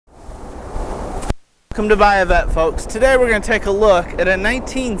Welcome to Buy a Vet, folks. Today we're going to take a look at a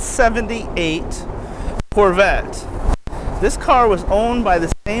 1978 Corvette. This car was owned by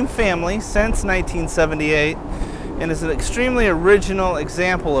the same family since 1978 and is an extremely original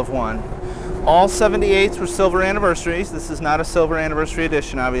example of one. All 78s were silver anniversaries. This is not a silver anniversary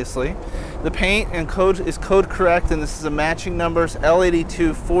edition, obviously. The paint and code is code correct, and this is a matching numbers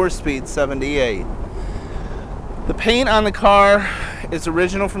L82 4-speed 78. The paint on the car is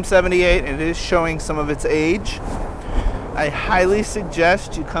original from 78 and it is showing some of its age. I highly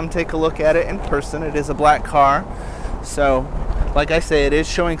suggest you come take a look at it in person. It is a black car, so like I say, it is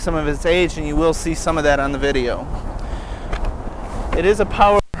showing some of its age, and you will see some of that on the video. It is a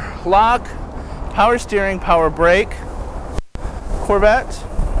power lock, power steering, power brake Corvette.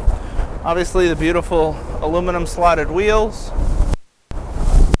 Obviously the beautiful aluminum slotted wheels.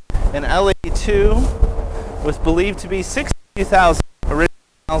 An L82 with believed to be 62,000 original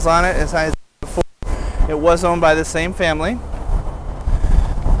miles on it. As I said before, it was owned by the same family.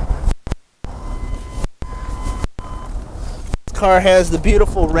 This car has the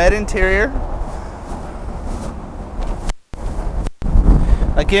beautiful red interior.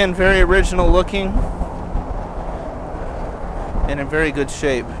 Again, very original looking and in very good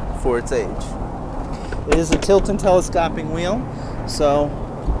shape for its age. It is a tilt and telescoping wheel, so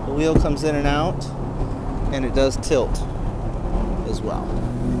the wheel comes in and out, and it does tilt as well.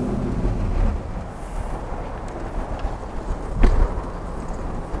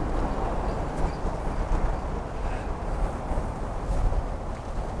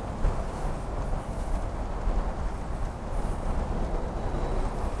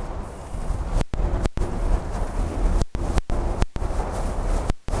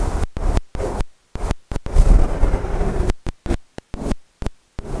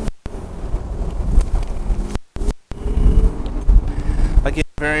 Again,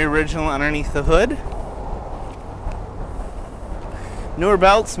 very original underneath the hood. Newer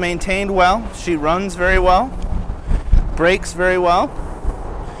belts, maintained well. She runs very well. Brakes very well.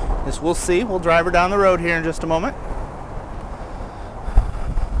 As we'll see, we'll drive her down the road here in just a moment.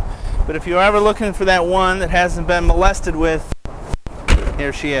 But if you're ever looking for that one that hasn't been molested with,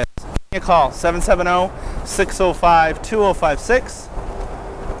 here she is. Give me a call, 770-605-2056,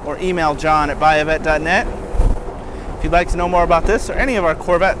 or email john@buyavet.net. If you'd like to know more about this or any of our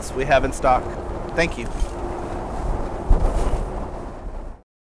Corvettes we have in stock. Thank you.